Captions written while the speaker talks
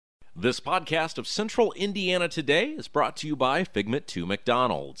This podcast of Central Indiana Today is brought to you by Figment 2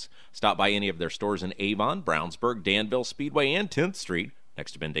 McDonald's. Stop by any of their stores in Avon, Brownsburg, Danville, Speedway, and 10th Street,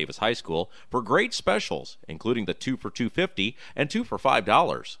 next to Ben Davis High School, for great specials, including the 2 for $2.50 and 2 for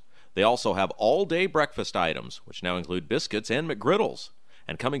 $5. They also have all-day breakfast items, which now include biscuits and McGriddles.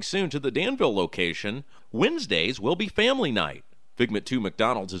 And coming soon to the Danville location, Wednesdays will be family night. Figment 2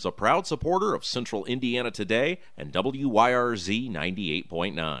 McDonald's is a proud supporter of Central Indiana Today and WYRZ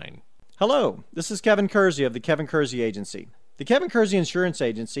 98.9. Hello, this is Kevin Kersey of the Kevin Kersey Agency. The Kevin Kersey Insurance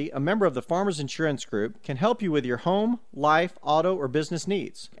Agency, a member of the Farmers Insurance Group, can help you with your home, life, auto, or business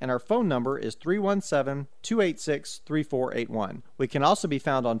needs. And our phone number is 317-286-3481. We can also be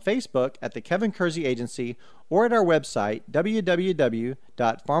found on Facebook at the Kevin Kersey Agency or at our website,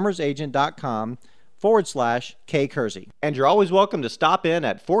 www.farmersagent.com/K Kersey. And you're always welcome to stop in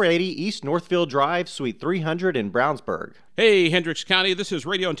at 480 East Northfield Drive, Suite 300 in Brownsburg. Hey, Hendricks County, this is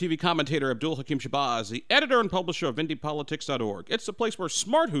radio and TV commentator Abdul Hakim Shabazz, the editor and publisher of IndyPolitics.org. It's the place where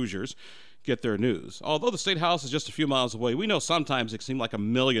smart Hoosiers get their news. Although the State House is just a few miles away, we know sometimes it can seem like a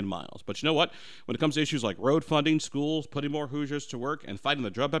million miles. But you know what? When it comes to issues like road funding, schools, putting more Hoosiers to work, and fighting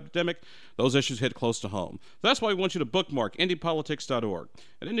the drug epidemic, those issues hit close to home. That's why we want you to bookmark IndyPolitics.org.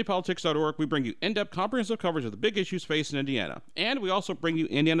 At IndyPolitics.org, we bring you in-depth, comprehensive coverage of the big issues facing Indiana. And we also bring you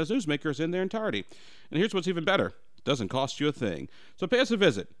Indiana's newsmakers in their entirety. And here's what's even better. It doesn't cost you a thing. So pay us a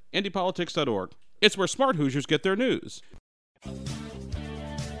visit, IndyPolitics.org. It's where smart Hoosiers get their news.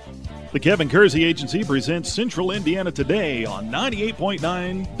 The Kevin Kersey Agency presents Central Indiana Today on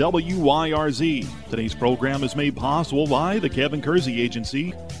 98.9 WYRZ. Today's program is made possible by the Kevin Kersey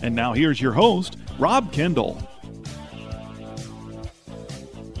Agency. And now here's your host, Rob Kendall.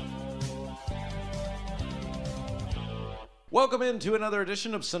 Welcome into another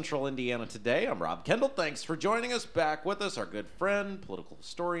edition of Central Indiana Today. I'm Rob Kendall. Thanks for joining us. Back with us, our good friend, political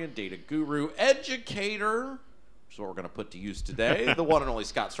historian, data guru, educator. That's what we're going to put to use today. The one and only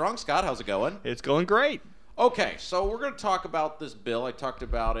Scott Strong. Scott, how's it going? It's going great. Okay, so we're going to talk about this bill. I talked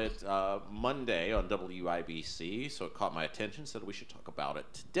about it Monday on WIBC, so it caught my attention, said we should talk about it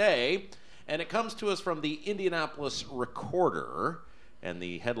today. And it comes to us from the Indianapolis Recorder, and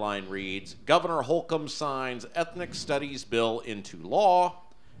the headline reads, Governor Holcomb signs Ethnic Studies Bill into law.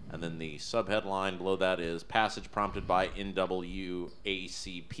 And then the subheadline below that is, Passage prompted by NAACP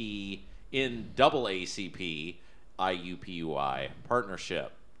IUPUI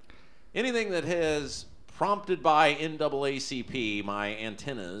partnership. Anything that is prompted by NAACP, my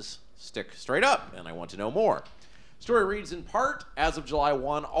antennas stick straight up, and I want to know more. Story reads, in part, as of July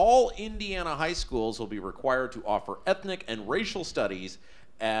 1, all Indiana high schools will be required to offer ethnic and racial studies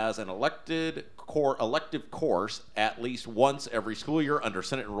as an elective course at least once every school year under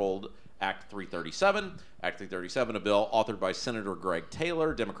Senate-enrolled Act 337. Act 337, a bill authored by Senator Greg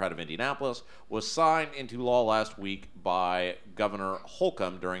Taylor, Democrat of Indianapolis, was signed into law last week by Governor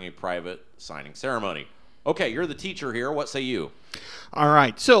Holcomb during a private signing ceremony. Okay, you're the teacher here. What say you? All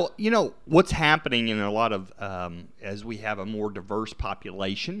right. So, what's happening in a lot of, as we have a more diverse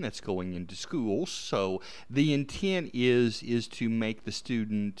population that's going into schools, so the intent is to make the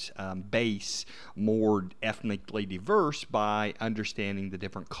student base more ethnically diverse by understanding the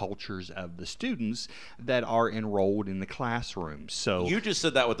different cultures of the students that are enrolled in the classroom. So you just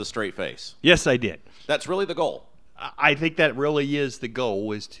said that with a straight face. Yes, I did. That's really the goal. I think that really is the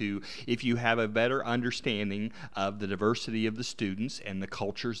goal, is to, if you have a better understanding of the diversity of the students and the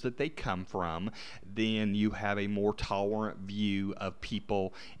cultures that they come from, then you have a more tolerant view of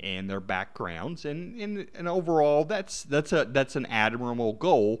people and their backgrounds. And overall, that's an admirable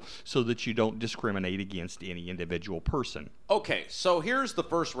goal, so that you don't discriminate against any individual person. Okay, so here's the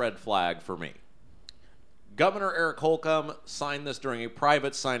first red flag for me. Governor Eric Holcomb signed this during a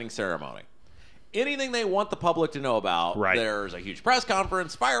private signing ceremony. Anything they want the public to know about, right. There's a huge press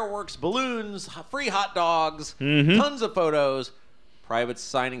conference, fireworks, balloons, free hot dogs, tons of photos. Private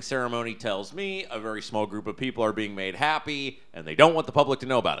signing ceremony tells me a very small group of people are being made happy, and they don't want the public to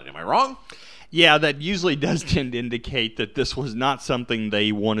know about it. Am I wrong? Yeah, that usually does tend to indicate that this was not something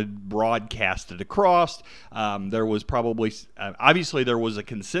they wanted broadcasted across. There was probably, obviously there was a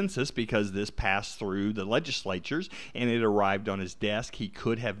consensus because this passed through the legislatures and it arrived on his desk. He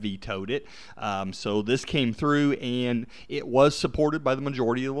could have vetoed it. So this came through and it was supported by the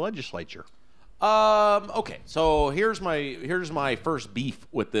majority of the legislature. Okay, so here's my first beef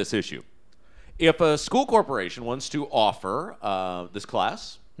with this issue. If a school corporation wants to offer this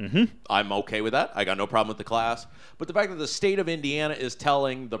class, I'm okay with that. I got no problem with the class. But the fact that the state of Indiana is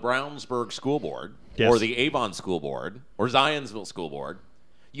telling the Brownsburg School Board, or the Avon School Board, or Zionsville School Board,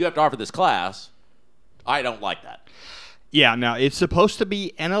 you have to offer this class, I don't like that. Yeah, now it's supposed to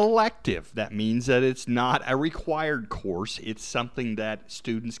be an elective. That means that it's not a required course. It's something that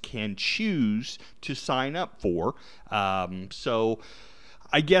students can choose to sign up for. So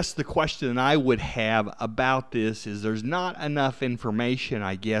I guess the question I would have about this is there's not enough information.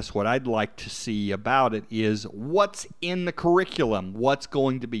 I guess what I'd like to see about it is what's in the curriculum, what's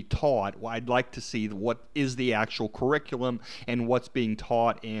going to be taught. I'd like to see what is the actual curriculum and what's being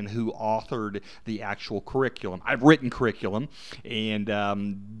taught and who authored the actual curriculum. I've written curriculum, and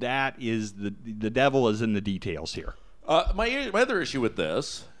that is the devil is in the details here. My other issue with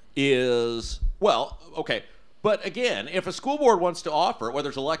this is, well, okay. But again, if a school board wants to offer it, whether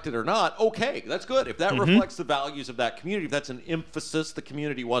it's elected or not, okay, that's good. If that reflects the values of that community, if that's an emphasis the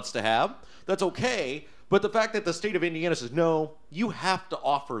community wants to have, that's okay. But the fact that the state of Indiana says, no, you have to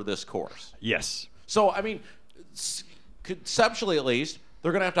offer this course. Yes. So, I mean, conceptually at least,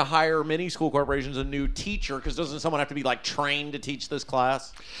 they're going to have to hire many school corporations a new teacher, because doesn't someone have to be like trained to teach this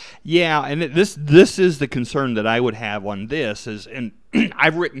class? Yeah, and this is the concern that I would have on this is, and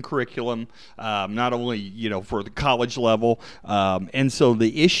I've written curriculum, not only for the college level, and so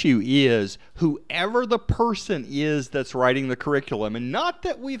the issue is whoever the person is that's writing the curriculum, and not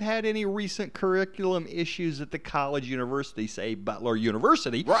that we've had any recent curriculum issues at the college university, say Butler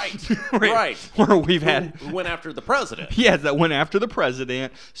University, right, where we've had who went after the president. Yeah, that went after the president.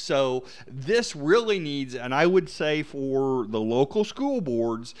 So this really needs, and I would say for the local school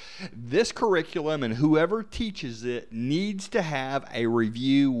boards, this curriculum and whoever teaches it needs to have a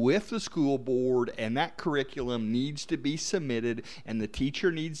review with the school board, and that curriculum needs to be submitted, and the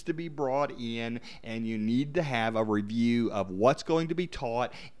teacher needs to be brought in, and you need to have a review of what's going to be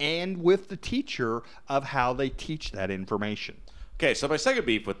taught and with the teacher of how they teach that information. Okay, so my second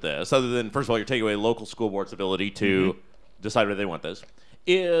beef with this, other than, first of all, you're taking away local school board's ability to decide whether they want this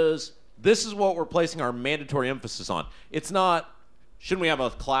is what we're placing our mandatory emphasis on. It's not, shouldn't we have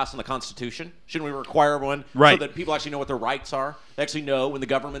a class on the Constitution? Shouldn't we require everyone so that people actually know what their rights are? They actually know when the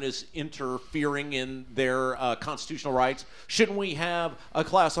government is interfering in their constitutional rights. Shouldn't we have a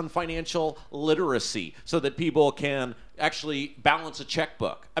class on financial literacy so that people can actually balance a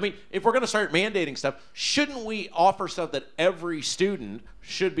checkbook? I mean, if we're going to start mandating stuff, shouldn't we offer stuff that every student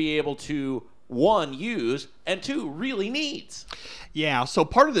should be able to, one, use, and two, really needs? Yeah, so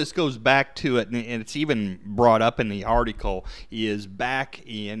part of this goes back to it, and it's even brought up in the article, is back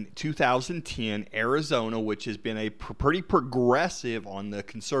in 2010, Arizona, which has been a pretty progressive on the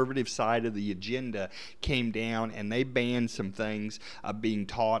conservative side of the agenda, came down and they banned some things being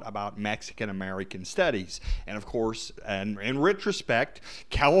taught about Mexican-American studies. And of course, and in retrospect,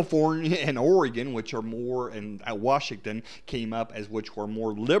 California and Oregon, which are more, and Washington came up as which were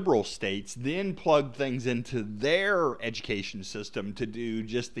more liberal states, then plugged things into their education system to do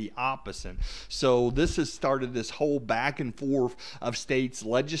just the opposite. So this has started this whole back and forth of states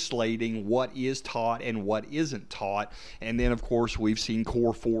legislating what is taught and what isn't taught. And then, of course, we've seen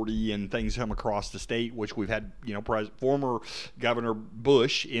Core 40 and things come across the state, which we've had, former Governor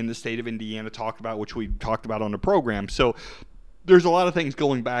Bush in the state of Indiana talk about, which we talked about on the program. So there's a lot of things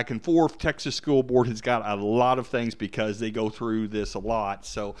going back and forth. Texas School Board has got a lot of things because they go through this a lot.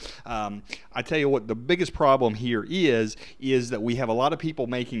 So I tell you what, the biggest problem here is that we have a lot of people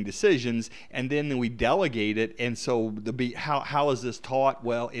making decisions, and then we delegate it. And so how is this taught?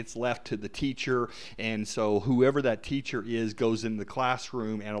 Well, it's left to the teacher, and so whoever that teacher is goes in the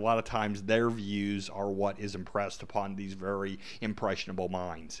classroom, and a lot of times their views are what is impressed upon these very impressionable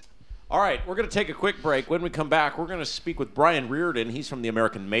minds. All right, we're going to take a quick break. When we come back, we're going to speak with Brian Reardon. He's from the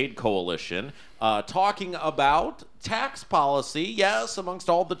American Made Coalition, talking about tax policy. Yes, amongst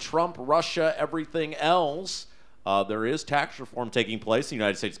all the Trump, Russia, everything else, there is tax reform taking place in the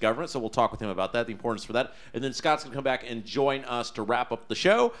United States government, so we'll talk with him about that, the importance for that. And then Scott's going to come back and join us to wrap up the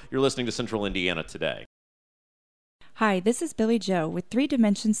show. You're listening to Central Indiana Today. Hi, this is Billy Joe with 3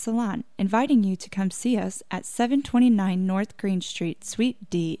 Dimensions Salon, inviting you to come see us at 729 North Green Street, Suite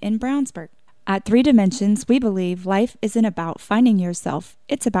D in Brownsburg. At 3 Dimensions, we believe life isn't about finding yourself,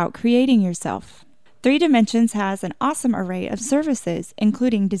 it's about creating yourself. 3 Dimensions has an awesome array of services,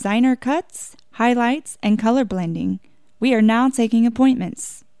 including designer cuts, highlights, and color blending. We are now taking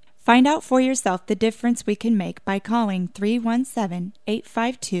appointments. Find out for yourself the difference we can make by calling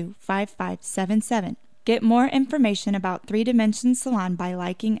 317-852-5577. Get more information about 3 Dimensions Salon by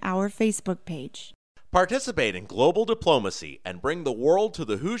liking our Facebook page. Participate in global diplomacy and bring the world to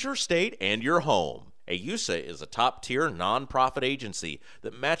the Hoosier State and your home. AUSA is a top-tier nonprofit agency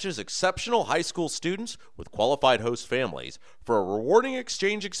that matches exceptional high school students with qualified host families for a rewarding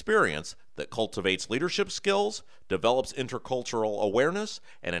exchange experience that cultivates leadership skills, develops intercultural awareness,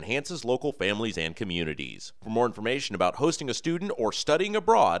 and enhances local families and communities. For more information about hosting a student or studying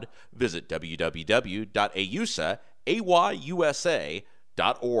abroad, visit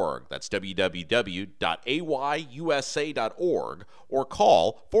www.ayusa.org. That's www.ayusa.org, or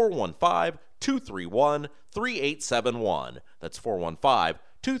call 415-231-3871. That's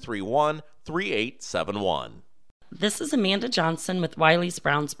 415-231-3871. This is Amanda Johnson with Wiley's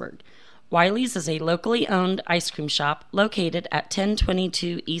Brownsburg. Wiley's is a locally owned ice cream shop located at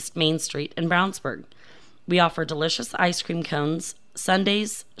 1022 East Main Street in Brownsburg. We offer delicious ice cream cones,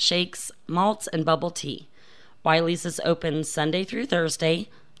 sundaes, shakes, malts, and bubble tea. Wiley's is open Sunday through Thursday,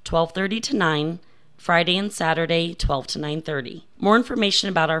 12:30 to 9, Friday and Saturday, 12 to 9:30. More information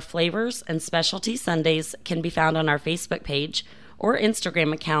about our flavors and specialty sundaes can be found on our Facebook page or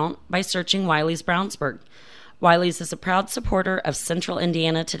Instagram account by searching Wiley's Brownsburg. Wiley's is a proud supporter of Central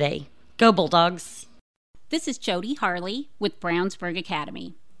Indiana Today. Go Bulldogs! This is Jody Harley with Brownsburg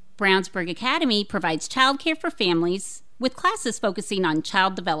Academy. Brownsburg Academy provides childcare for families with classes focusing on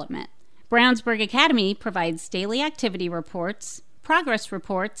child development. Brownsburg Academy provides daily activity reports, progress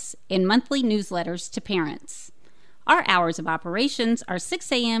reports, and monthly newsletters to parents. Our hours of operations are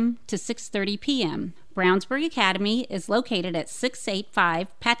 6 a.m. to 6:30 p.m. Brownsburg Academy is located at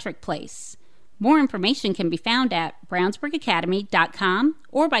 685 Patrick Place. More information can be found at brownsburgacademy.com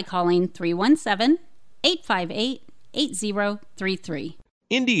or by calling 317-858-8033.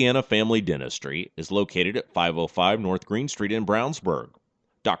 Indiana Family Dentistry is located at 505 North Green Street in Brownsburg.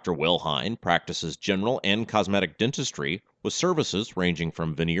 Dr. Wilhine practices general and cosmetic dentistry with services ranging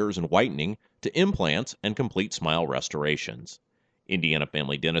from veneers and whitening to implants and complete smile restorations. Indiana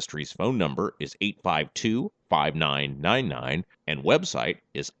Family Dentistry's phone number is 852-5999 and website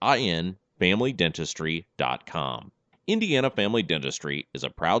is infamilydentistry.com. Indiana Family Dentistry is a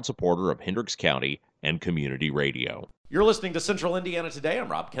proud supporter of Hendricks County and community radio. You're listening to Central Indiana Today. I'm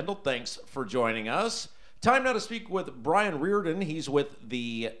Rob Kendall. Thanks for joining us. Time now to speak with Brian Reardon. He's with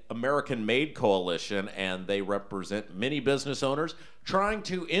the American Made Coalition, and they represent many business owners trying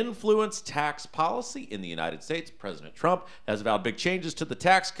to influence tax policy in the United States. President Trump has vowed big changes to the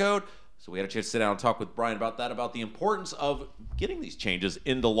tax code, so we had a chance to sit down and talk with Brian about that, about the importance of getting these changes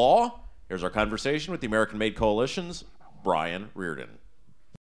into law. Here's our conversation with the American Made Coalition's Brian Reardon.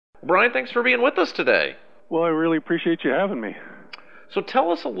 Brian, thanks for being with us today. Well, I really appreciate you having me. So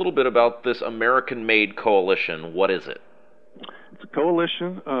tell us a little bit about this American Made Coalition. What is it? It's a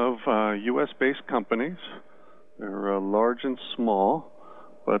coalition of U.S.-based companies. They're large and small,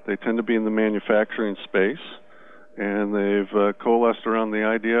 but they tend to be in the manufacturing space. And they've coalesced around the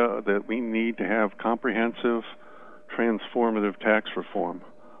idea that we need to have comprehensive, transformative tax reform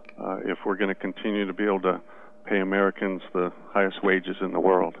if we're going to continue to be able to pay Americans the highest wages in the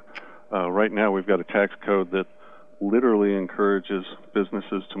world. Right now, we've got a tax code that literally encourages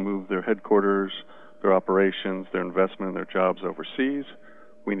businesses to move their headquarters, their operations, their investment, their jobs overseas.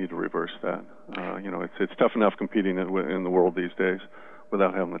 We need to reverse that. It's tough enough competing in the world these days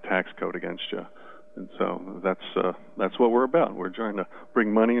without having the tax code against you. And so that's what we're about. We're trying to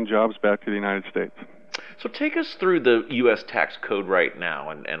bring money and jobs back to the United States. So take us through the U.S. tax code right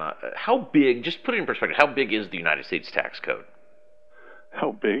now, and how big, just put it in perspective, how big is the United States tax code?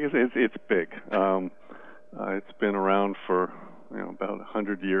 How big? It's big. It's been around for about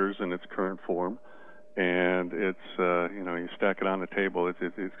 100 years in its current form, and it's you stack it on the table. It's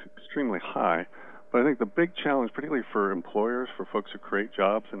extremely high. But I think the big challenge, particularly for employers, for folks who create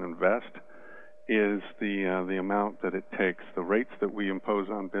jobs and invest, is the amount that it takes. The rates that we impose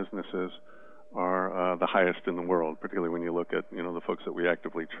on businesses are the highest in the world, particularly when you look at the folks that we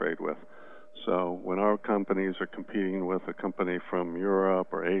actively trade with. So when our companies are competing with a company from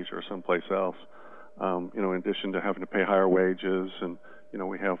Europe or Asia or someplace else, in addition to having to pay higher wages, and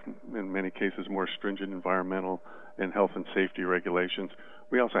we have in many cases more stringent environmental and health and safety regulations,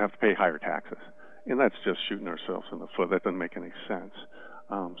 we also have to pay higher taxes, and that's just shooting ourselves in the foot. That doesn't make any sense.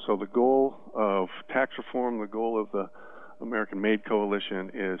 So the goal of tax reform, the goal of the American Made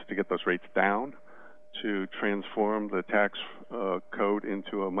Coalition, is to get those rates down, to transform the tax code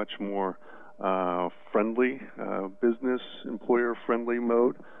into a much more friendly, business employer-friendly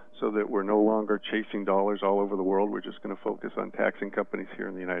mode, so that we're no longer chasing dollars all over the world. We're just going to focus on taxing companies here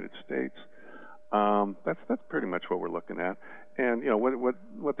in the United States. That's pretty much what we're looking at. And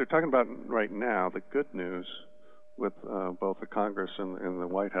what they're talking about right now, the good news with both the Congress and the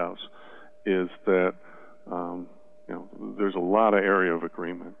White House, is that there's a lot of area of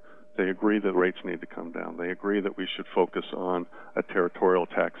agreement They agree that rates need to come down. They agree that we should focus on a territorial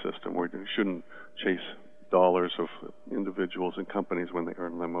tax system where we shouldn't chase dollars of individuals and companies when they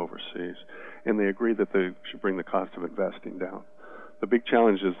earn them overseas. And they agree that they should bring the cost of investing down. The big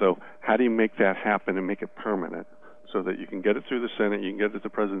challenge is, though, how do you make that happen and make it permanent so that you can get it through the Senate, you can get it to the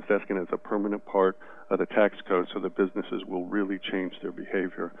President's desk, and it's a permanent part of the tax code so that businesses will really change their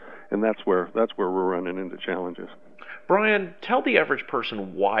behavior. And that's where we're running into challenges. Brian, tell the average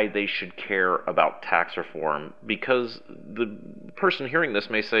person why they should care about tax reform, because the person hearing this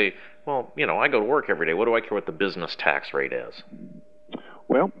may say, well, I go to work every day. What do I care what the business tax rate is?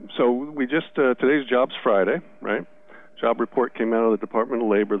 Well, so we just, today's Jobs Friday, right? Job report came out of the Department of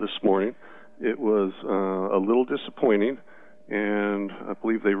Labor this morning. It was a little disappointing, and I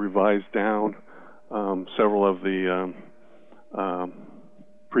believe they revised down several of the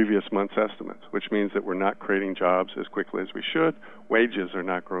previous month's estimates, which means that we're not creating jobs as quickly as we should. Wages are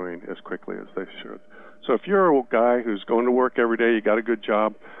not growing as quickly as they should. So if you're a guy who's going to work every day, you got a good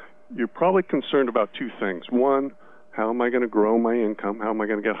job, you're probably concerned about two things. One, how am I going to grow my income? How am I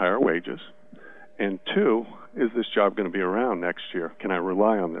going to get higher wages? And two, is this job going to be around next year? Can I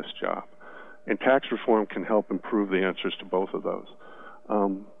rely on this job? And tax reform can help improve the answers to both of those.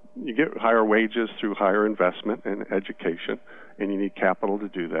 You get higher wages through higher investment and education, and you need capital to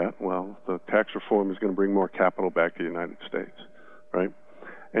do that. Well, the tax reform is going to bring more capital back to the United States, right?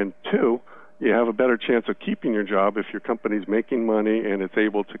 And two, you have a better chance of keeping your job if your company's making money and it's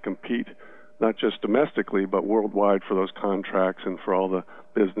able to compete not just domestically but worldwide for those contracts and for all the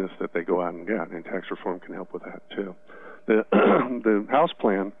business that they go out and get. And tax reform can help with that too. The House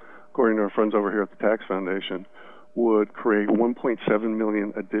plan, according to our friends over here at the Tax Foundation, would create 1.7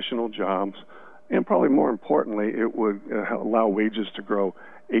 million additional jobs, and probably more importantly, it would allow wages to grow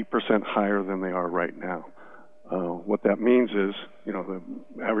 8% higher than they are right now. What that means is, the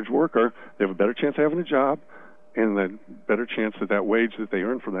average worker, they have a better chance of having a job, and the better chance that that wage that they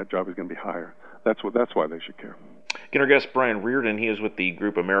earn from that job is going to be higher. That's why they should care. Again, our guest, Brian Reardon, he is with the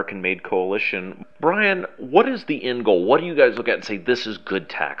group American Made Coalition. Brian, what is the end goal? What do you guys look at and say, this is good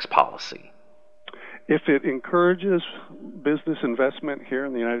tax policy? If it encourages business investment here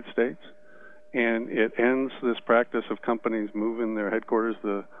in the United States, and it ends this practice of companies moving their headquarters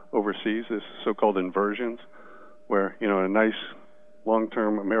overseas, this so-called inversions, where a nice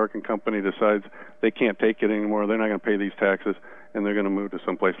long-term American company decides they can't take it anymore, they're not going to pay these taxes, and they're going to move to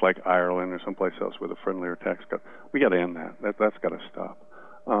someplace like Ireland or someplace else with a friendlier tax code. We got to end that. That's got to stop.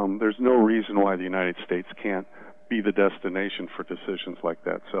 There's no reason why the United States can't be the destination for decisions like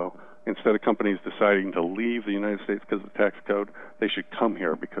that. So instead of companies deciding to leave the United States because of the tax code, they should come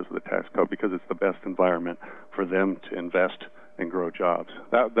here because of the tax code, because it's the best environment for them to invest and grow jobs.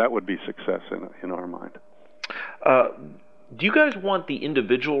 That would be success in our mind. Do you guys want the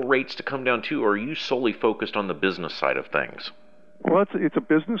individual rates to come down too, or are you solely focused on the business side of things? Well, it's a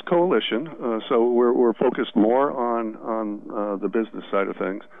business coalition, so we're focused more on the business side of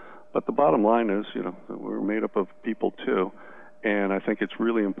things. But the bottom line is, we're made up of people too, and I think it's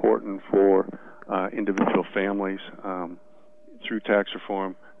really important for individual families through tax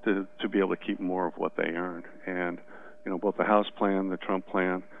reform to be able to keep more of what they earn. And both the House plan, the Trump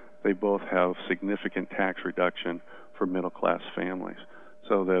plan, they both have significant tax reduction for middle-class families.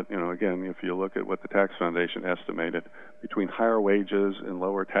 So that, again, if you look at what the Tax Foundation estimated, between higher wages and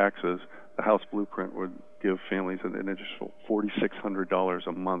lower taxes, the House blueprint would give families an additional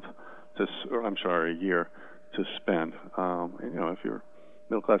 $4,600 a year to spend. If you're a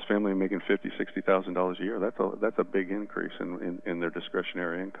middle-class family making $50,000-$60,000 a year, that's a big increase in their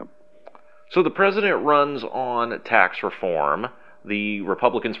discretionary income. So the president runs on tax reform. The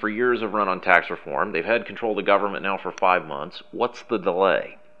Republicans for years have run on tax reform. They've had control of the government now for 5 months. What's the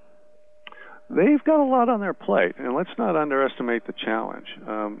delay? They've got a lot on their plate, and let's not underestimate the challenge.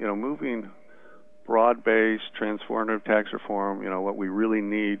 Moving broad-based, transformative tax reform, what we really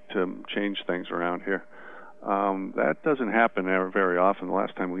need to change things around here, that doesn't happen very often. The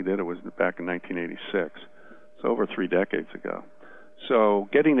last time we did it was back in 1986, so over 3 decades ago. So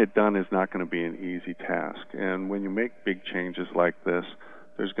getting it done is not going to be an easy task. And when you make big changes like this,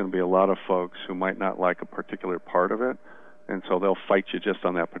 there's going to be a lot of folks who might not like a particular part of it, and so they'll fight you just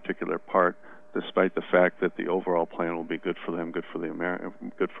on that particular part, despite the fact that the overall plan will be good for them, good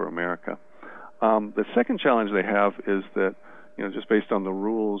for America. The second challenge they have is that, just based on the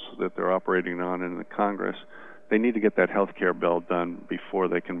rules that they're operating on in the Congress, they need to get that health care bill done before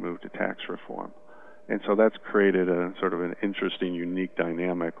they can move to tax reform. And so that's created a sort of an interesting, unique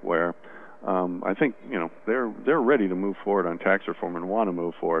dynamic where I think, they're ready to move forward on tax reform and want to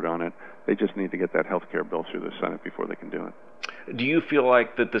move forward on it. They just need to get that health care bill through the Senate before they can do it. Do you feel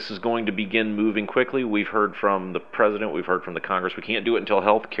like that this is going to begin moving quickly? We've heard from the president, we've heard from the Congress. We can't do it until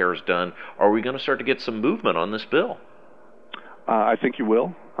health care is done. Are we going to start to get some movement on this bill? I think you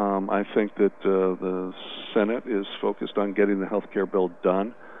will. I think that the Senate is focused on getting the health care bill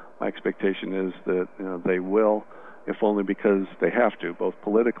done. My expectation is that they will, if only because they have to, both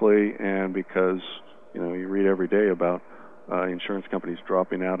politically and because you read every day about insurance companies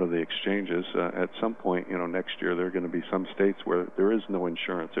dropping out of the exchanges. At some point, next year there are going to be some states where there is no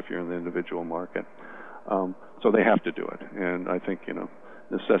insurance if you're in the individual market. So they have to do it, and I think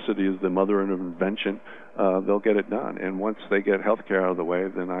necessity is the mother of invention. They'll get it done, and once they get health care out of the way,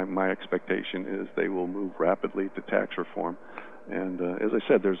 then my expectation is they will move rapidly to tax reform. And as I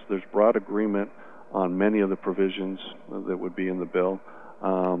said, there's broad agreement on many of the provisions that would be in the bill.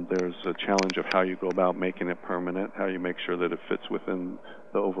 There's a challenge of how you go about making it permanent, how you make sure that it fits within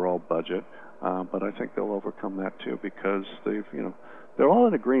the overall budget. But I think they'll overcome that too, because they're all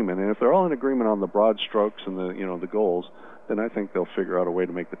in agreement. And if they're all in agreement on the broad strokes and the goals, then I think they'll figure out a way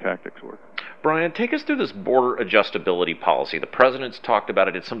to make the tactics work. Brian, take us through this border adjustability policy. The president's talked about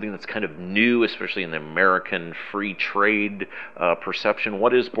it. It's something that's kind of new, especially in the American free trade perception.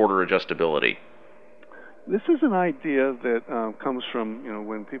 What is border adjustability? This is an idea that comes from,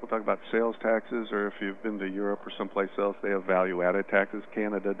 when people talk about sales taxes, or if you've been to Europe or someplace else, they have value-added taxes.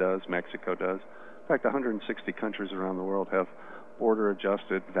 Canada does, Mexico does. In fact, 160 countries around the world have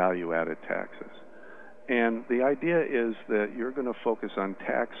border-adjusted value-added taxes. And the idea is that you're going to focus on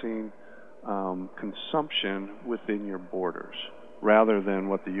taxing consumption within your borders, rather than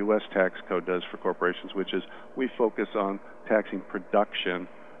what the U.S. tax code does for corporations, which is we focus on taxing production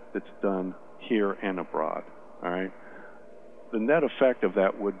that's done here and abroad. All right. The net effect of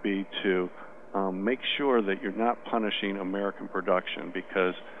that would be to make sure that you're not punishing American production,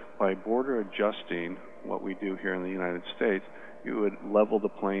 because by border adjusting what we do here in the United States, you would level the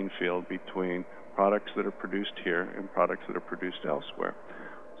playing field between products that are produced here and products that are produced elsewhere.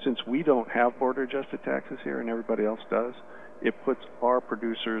 Since we don't have border adjusted taxes here and everybody else does, it puts our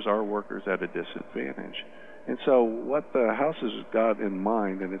producers, our workers at a disadvantage. And so what the House has got in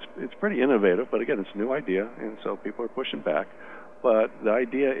mind, and it's pretty innovative, but again, it's a new idea, and so people are pushing back. But the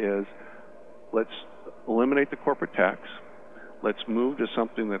idea is, let's eliminate the corporate tax. Let's move to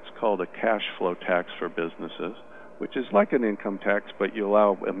something that's called a cash flow tax for businesses, which is like an income tax, but you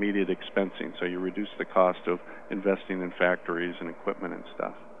allow immediate expensing, so you reduce the cost of investing in factories and equipment and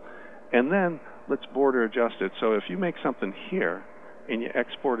stuff. And then let's border adjust it. So if you make something here and you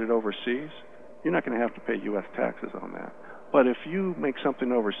export it overseas, you're not going to have to pay U.S. taxes on that. But if you make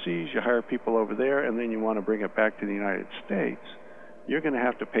something overseas, you hire people over there, and then you want to bring it back to the United States, you're going to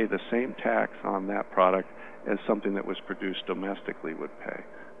have to pay the same tax on that product as something that was produced domestically would pay.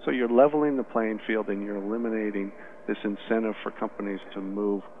 So you're leveling the playing field, and you're eliminating this incentive for companies to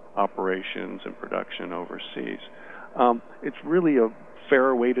move operations and production overseas. It's really a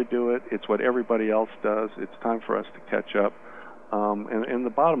fair way to do it. It's what everybody else does. It's time for us to catch up. And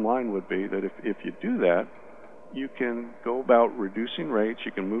the bottom line would be that if you do that, you can go about reducing rates.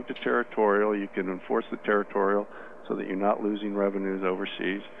 You can move to territorial. You can enforce the territorial so that you're not losing revenues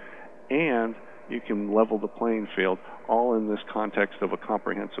overseas. And you can level the playing field, all in this context of a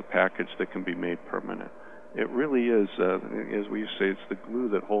comprehensive package that can be made permanent. It really is, as we say, it's the glue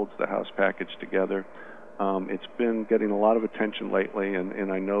that holds the House package together. It's been getting a lot of attention lately,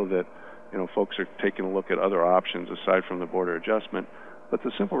 and I know that folks are taking a look at other options aside from the border adjustment. But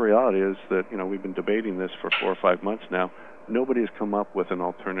the simple reality is that we've been debating this for 4 or 5 months now. Nobody has come up with an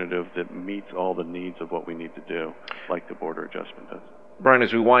alternative that meets all the needs of what we need to do, like the border adjustment does. Brian,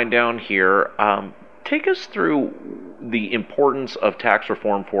 as we wind down here, take us through the importance of tax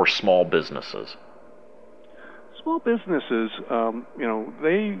reform for small businesses. Small businesses,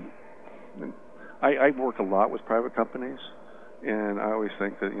 I work a lot with private companies, and I always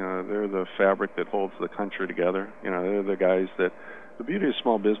think that they're the fabric that holds the country together. They're the guys that. The beauty of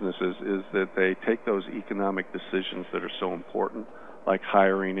small businesses is that they take those economic decisions that are so important, like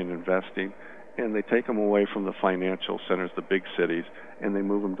hiring and investing, and they take them away from the financial centers, the big cities, and they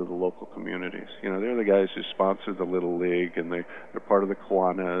move them to the local communities. They're the guys who sponsor the Little League, and they're part of the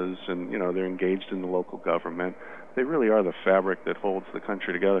Kiwanis, and they're engaged in the local government. They really are the fabric that holds the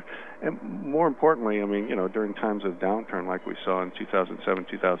country together. And more importantly, during times of downturn like we saw in 2007,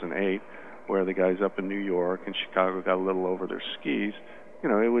 2008, where the guys up in New York and Chicago got a little over their skis,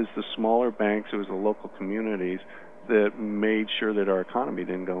 it was the smaller banks, it was the local communities that made sure that our economy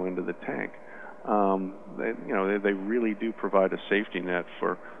didn't go into the tank. They really do provide a safety net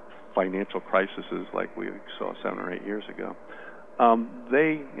for financial crises like we saw 7 or 8 years ago.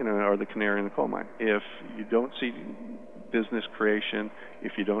 they, are the canary in the coal mine. If you don't see business creation,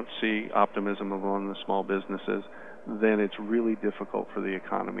 if you don't see optimism among the small businesses, then it's really difficult for the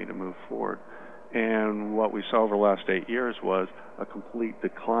economy to move forward. And what we saw over the last 8 years was a complete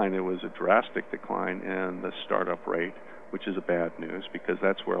decline. It was a drastic decline in the startup rate, which is a bad news because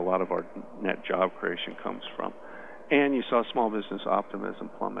that's where a lot of our net job creation comes from. And you saw small business optimism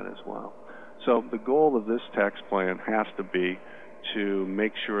plummet as well. So the goal of this tax plan has to be to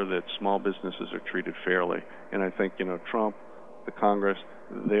make sure that small businesses are treated fairly. And I think, Trump, the Congress,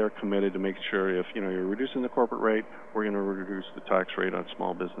 they're committed to making sure if, you're reducing the corporate rate, we're going to reduce the tax rate on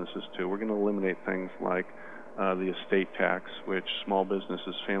small businesses too. We're going to eliminate things like the estate tax, which small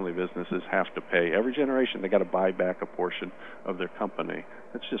businesses, family businesses have to pay. Every generation, they got to buy back a portion of their company.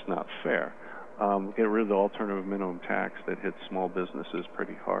 That's just not fair. Get rid of the alternative minimum tax that hits small businesses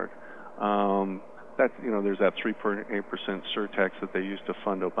pretty hard. There's that 3.8% surtax that they used to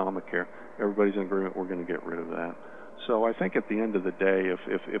fund Obamacare. Everybody's in agreement we're going to get rid of that. So I think at the end of the day,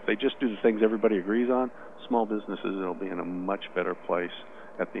 if they just do the things everybody agrees on, small businesses will be in a much better place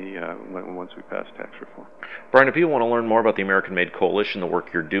at once we pass tax reform. Brian, if people want to learn more about the American Made Coalition, the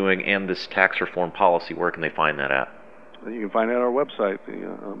work you're doing, and this tax reform policy, where can they find that at? You can find it at our website,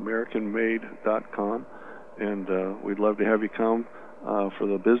 AmericanMade.com, and we'd love to have you come. For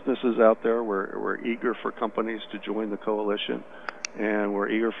the businesses out there, we're eager for companies to join the coalition, and we're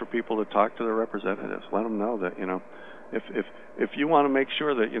eager for people to talk to their representatives. Let them know that, if you want to make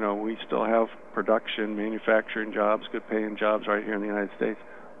sure that, we still have production, manufacturing jobs, good paying jobs right here in the United States,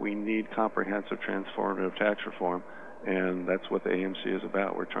 we need comprehensive transformative tax reform. And that's what the AMC is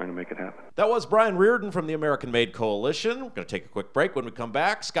about. We're trying to make it happen. That was Brian Reardon from the American Made Coalition. We're going to take a quick break. When we come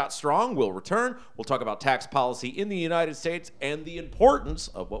back, Scott Strong will return. We'll talk about tax policy in the United States and the importance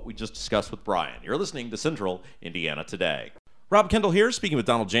of what we just discussed with Brian. You're listening to Central Indiana Today. Rob Kendall here, speaking with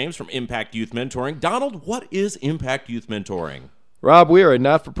Donald James from Impact Youth Mentoring. Donald, what is Impact Youth Mentoring? Rob, we are a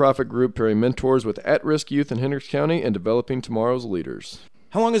not-for-profit group pairing mentors with at-risk youth in Hendricks County and developing tomorrow's leaders.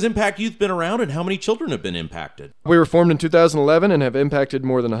 How long has Impact Youth been around, and how many children have been impacted? We were formed in 2011 and have impacted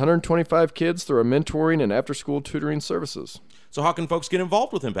more than 125 kids through our mentoring and after-school tutoring services. So how can folks get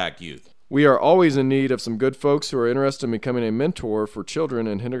involved with Impact Youth? We are always in need of some good folks who are interested in becoming a mentor for children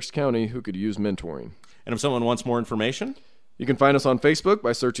in Hendricks County who could use mentoring. And if someone wants more information? You can find us on Facebook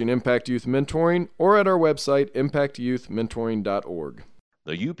by searching Impact Youth Mentoring or at our website, impactyouthmentoring.org.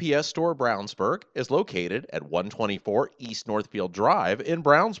 The UPS Store Brownsburg is located at 124 East Northfield Drive in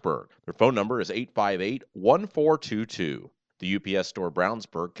Brownsburg. Their phone number is 858-1422. The UPS Store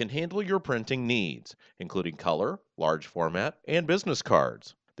Brownsburg can handle your printing needs, including color, large format, and business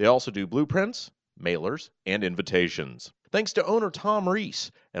cards. They also do blueprints, mailers, and invitations. Thanks to owner Tom Reese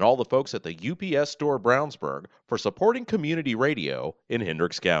and all the folks at the UPS Store Brownsburg for supporting community radio in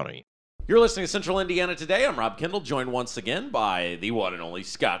Hendricks County. You're listening to Central Indiana Today. I'm Rob Kendall, joined once again by the one and only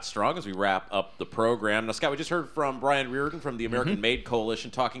Scott Strong as we wrap up the program. Now, Scott, we just heard from Brian Reardon from the American Made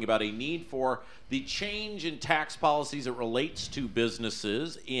Coalition talking about a need for the change in tax policies that relates to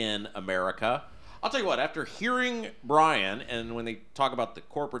businesses in America. I'll tell you what, after hearing Brian and when they talk about the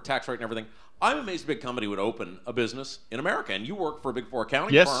corporate tax rate and everything, I'm amazed a big company would open a business in America. And you work for a Big Four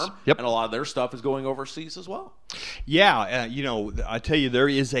accounting firm, and a lot of their stuff is going overseas as well. Yeah, I tell you, there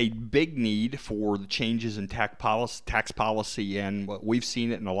is a big need for the changes in tax policy, and we've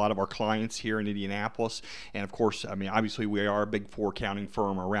seen it in a lot of our clients here in Indianapolis. And of course, obviously we are a Big Four accounting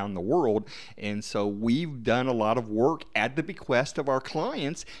firm around the world, and so we've done a lot of work at the bequest of our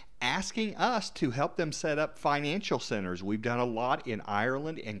clients, asking us to help them set up financial centers. We've done a lot in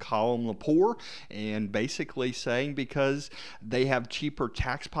Ireland and Kuala Lumpur, and basically saying because they have cheaper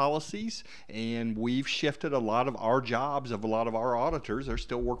tax policies, and we've shifted a lot of our jobs of a lot of our auditors. They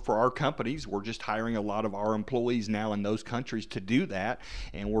still work for our companies. We're just hiring a lot of our employees now in those countries to do that,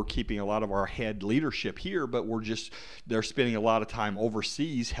 and we're keeping a lot of our head leadership here, but they're spending a lot of time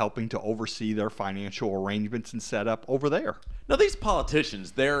overseas helping to oversee their financial arrangements and set up over there. Now, these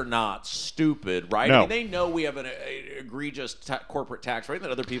politicians, they're not stupid, right? No. They know we have an egregious corporate tax rate, and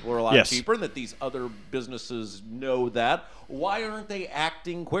that other people are a lot cheaper, and that these other businesses know that. Why aren't they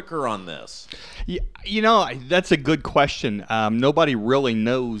acting quicker on this? That's a good question. Nobody really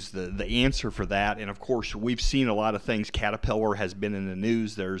knows the answer for that. And, of course, we've seen a lot of things. Caterpillar has been in the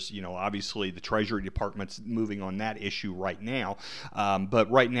news. There's, obviously the Treasury Department's moving on that issue right now.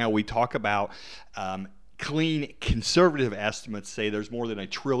 But right now we talk about clean conservative estimates say there's more than $1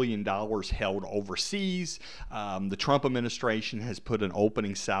 trillion held overseas. The Trump administration has put an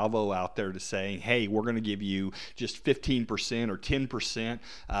opening salvo out there to say, hey, we're going to give you just 15% or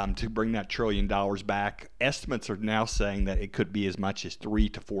 10% to bring that $1 trillion back. Estimates are now saying that it could be as much as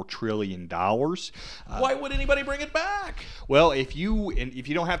 $3 to $4 trillion. Why would anybody bring it back? Well, if you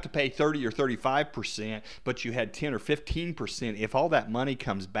don't have to pay 30 or 35%, but you had 10 or 15%, if all that money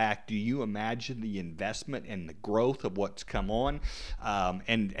comes back, do you imagine the investment and the growth of what's come on?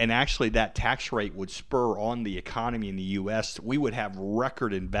 And actually, that tax rate would spur on the economy in the U.S. We would have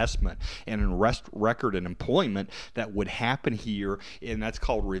record investment and record employment that would happen here, and that's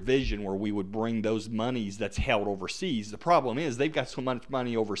called revision, where we would bring those monies that's held overseas. The problem is they've got so much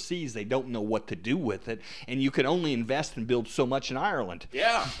money overseas, they don't know what to do with it, and you can only invest and build so much in Ireland.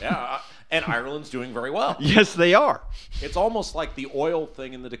 Yeah. And Ireland's doing very well. Yes, they are. It's almost like the oil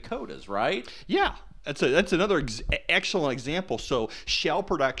thing in the Dakotas, right? Yeah. That's another excellent example. So shale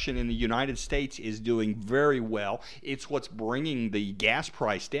production in the United States is doing very well. It's what's bringing the gas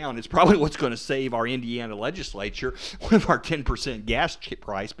price down. It's probably what's going to save our Indiana legislature with our 10% gas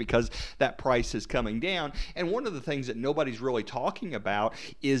price, because that price is coming down. And one of the things that nobody's really talking about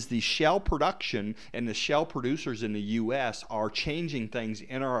is the shale production, and the shale producers in the U.S. are changing things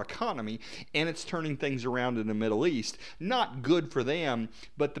in our economy, and it's turning things around in the Middle East. Not good for them,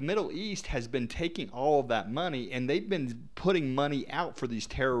 but the Middle East has been taking all of that money, and they've been putting money out for these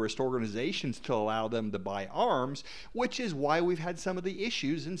terrorist organizations to allow them to buy arms, which is why we've had some of the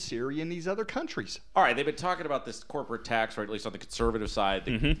issues in Syria and these other countries. All right, they've been talking about this corporate tax, or at least on the conservative side,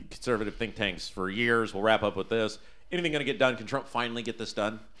 the conservative think tanks for years. We'll wrap up with this. Anything going to get done? Can Trump finally get this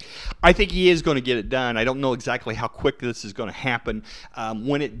done? I think he is going to get it done. I don't know exactly how quick this is going to happen.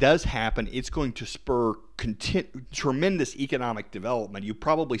 When it does happen, it's going to spur tremendous economic development. You've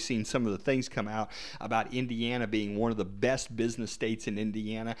probably seen some of the things come out about Indiana being one of the best business states in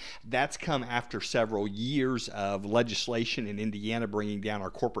Indiana. That's come after several years of legislation in Indiana bringing down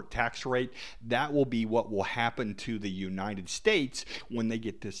our corporate tax rate. That will be what will happen to the United States when they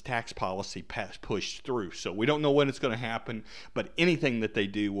get this tax policy pushed through. So we don't know when it's going to happen, but anything that they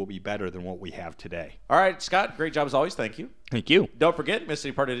do will be better than what we have today. All right, Scott, great job as always. Thank you. Thank you. Don't forget, miss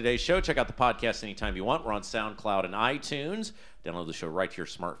any part of today's show, check out the podcast anytime you want. We're on SoundCloud and iTunes. Download the show right to your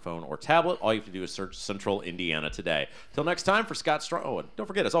smartphone or tablet. All you have to do is search Central Indiana Today. Till next time, for Scott Strong. Oh, and don't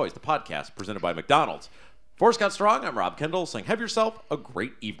forget, as always, the podcast presented by McDonald's. For Scott Strong, I'm Rob Kendall saying have yourself a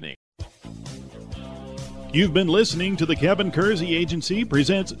great evening. You've been listening to the Kevin Kersey Agency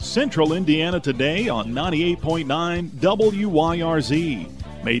presents Central Indiana Today on 98.9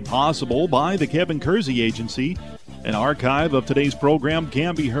 WYRZ. Made possible by the Kevin Kersey Agency. An archive of today's program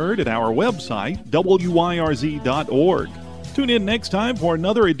can be heard at our website, wyrz.org. Tune in next time for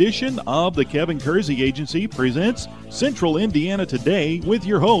another edition of the Kevin Kersey Agency presents Central Indiana Today with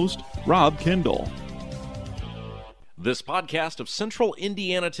your host, Rob Kendall. This podcast of Central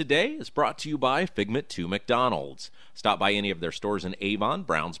Indiana Today is brought to you by Figment 2 McDonald's. Stop by any of their stores in Avon,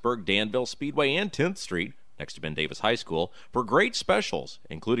 Brownsburg, Danville, Speedway, and 10th Street, next to Ben Davis High School, for great specials,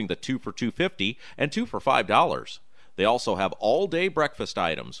 including the 2 for $2.50 and 2 for $5. They also have all-day breakfast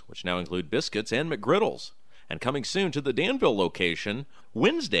items, which now include biscuits and McGriddles. And coming soon to the Danville location,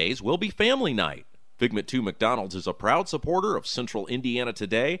 Wednesdays will be family night. Figment 2 McDonald's is a proud supporter of Central Indiana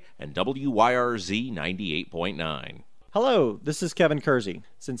Today and WYRZ 98.9. Hello, this is Kevin Kersey.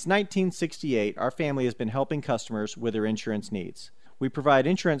 Since 1968, our family has been helping customers with their insurance needs. We provide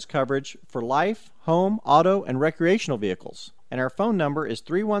insurance coverage for life, home, auto, and recreational vehicles. And our phone number is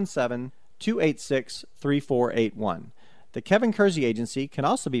 317-286-3481. The Kevin Kersey Agency can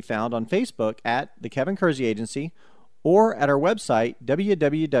also be found on Facebook at The Kevin Kersey Agency or at our website,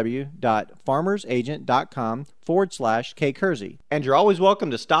 www.farmersagent.com/kkersey. And you're always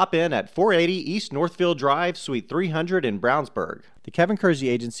welcome to stop in at 480 East Northfield Drive, Suite 300 in Brownsburg. The Kevin Kersey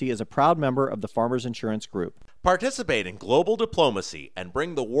Agency is a proud member of the Farmers Insurance Group. Participate in global diplomacy and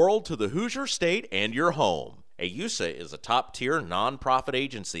bring the world to the Hoosier State and your home. AUSA is a top-tier nonprofit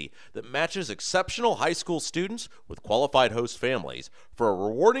agency that matches exceptional high school students with qualified host families for a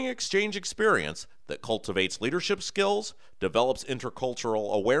rewarding exchange experience that cultivates leadership skills, develops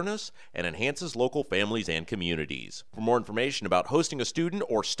intercultural awareness, and enhances local families and communities. For more information about hosting a student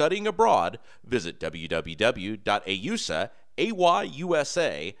or studying abroad, visit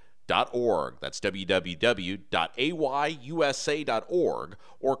www.ayusa.org. That's www.ayusa.org,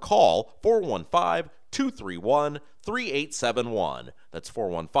 or call 415-231-3871. That's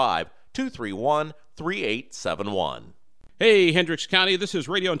 415-231-3871. Hey, Hendricks County, this is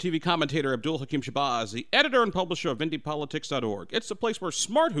radio and TV commentator Abdul Hakim Shabazz, the editor and publisher of IndyPolitics.org. It's the place where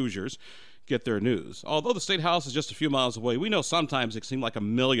smart Hoosiers get their news. Although the State House is just a few miles away, we know sometimes it seems like a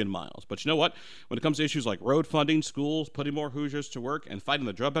million miles. But you know what? When it comes to issues like road funding, schools, putting more Hoosiers to work, and fighting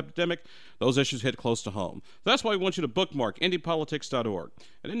the drug epidemic, those issues hit close to home. That's why we want you to bookmark IndyPolitics.org.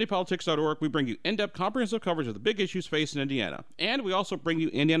 At IndyPolitics.org, we bring you in-depth, comprehensive coverage of the big issues facing Indiana. And we also bring you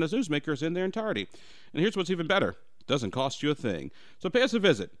Indiana's newsmakers in their entirety. And here's what's even better. Doesn't cost you a thing. So pay us a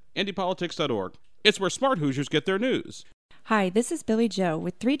visit, IndyPolitics.org. It's where smart Hoosiers get their news. Hi, this is Billy Joe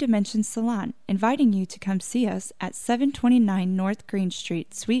with 3 Dimensions Salon, inviting you to come see us at 729 North Green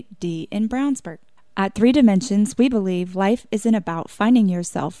Street, Suite D in Brownsburg. At 3 Dimensions, we believe life isn't about finding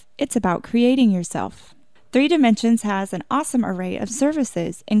yourself, it's about creating yourself. 3 Dimensions has an awesome array of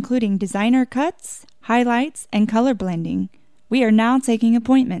services, including designer cuts, highlights, and color blending. We are now taking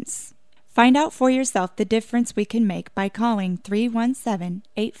appointments. Find out for yourself the difference we can make by calling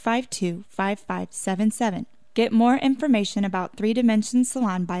 317-852-5577. Get more information about 3 Dimensions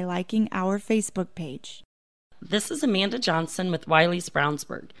Salon by liking our Facebook page. This is Amanda Johnson with Wiley's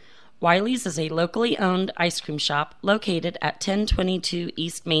Brownsburg. Wiley's is a locally owned ice cream shop located at 1022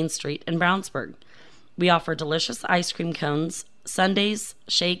 East Main Street in Brownsburg. We offer delicious ice cream cones, sundaes,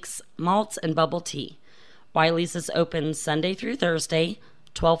 shakes, malts, and bubble tea. Wiley's is open Sunday through Thursday,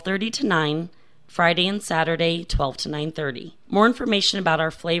 12:30 to 9, Friday and Saturday, 12 to 9:30. More information about our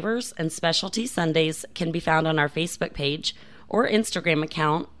flavors and specialty sundaes can be found on our Facebook page or Instagram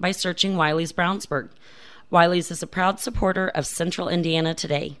account by searching Wiley's Brownsburg. Wiley's is a proud supporter of Central Indiana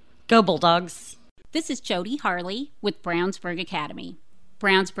Today. Go Bulldogs! This is Jody Harley with Brownsburg Academy.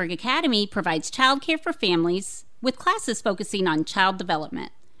 Brownsburg Academy provides childcare for families with classes focusing on child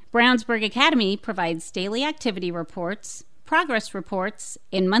development. Brownsburg Academy provides daily activity reports, progress reports,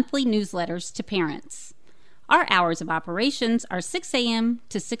 and monthly newsletters to parents. Our hours of operations are 6 a.m.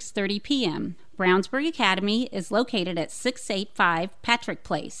 to 6:30 p.m. Brownsburg Academy is located at 685 Patrick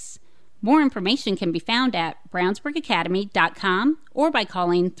Place. More information can be found at brownsburgacademy.com or by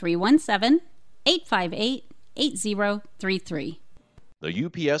calling 317-858-8033. The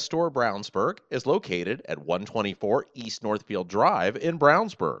UPS Store Brownsburg is located at 124 East Northfield Drive in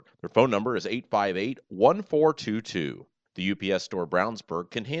Brownsburg. Their phone number is 858-1422. The UPS Store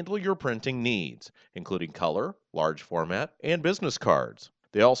Brownsburg can handle your printing needs, including color, large format, and business cards.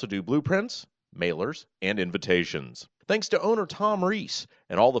 They also do blueprints, mailers, and invitations. Thanks to owner Tom Reese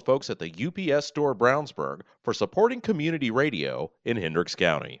and all the folks at the UPS Store Brownsburg for supporting community radio in Hendricks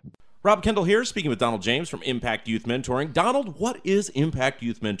County. Rob Kendall here, speaking with Donald James from Impact Youth Mentoring. Donald, what is Impact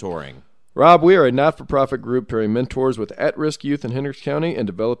Youth Mentoring? Rob, we are a not-for-profit group pairing mentors with at-risk youth in Hendricks County and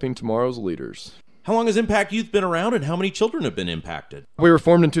developing tomorrow's leaders. How long has Impact Youth been around, and how many children have been impacted? We were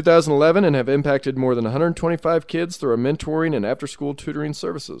formed in 2011 and have impacted more than 125 kids through our mentoring and after-school tutoring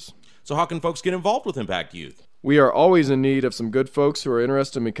services. So how can folks get involved with Impact Youth? We are always in need of some good folks who are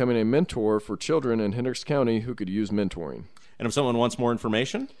interested in becoming a mentor for children in Hendricks County who could use mentoring. And if someone wants more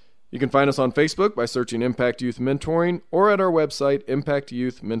information? You can find us on Facebook by searching Impact Youth Mentoring or at our website,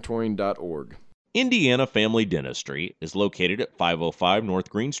 impactyouthmentoring.org. Indiana Family Dentistry is located at 505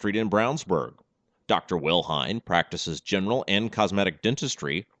 North Green Street in Brownsburg. Dr. Will Hine practices general and cosmetic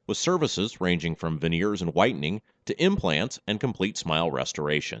dentistry with services ranging from veneers and whitening to implants and complete smile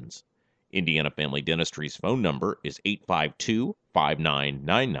restorations. Indiana Family Dentistry's phone number is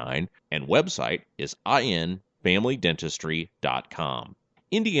 852-5999 and website is infamilydentistry.com.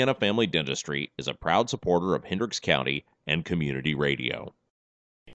 Indiana Family Dentistry is a proud supporter of Hendricks County and community radio.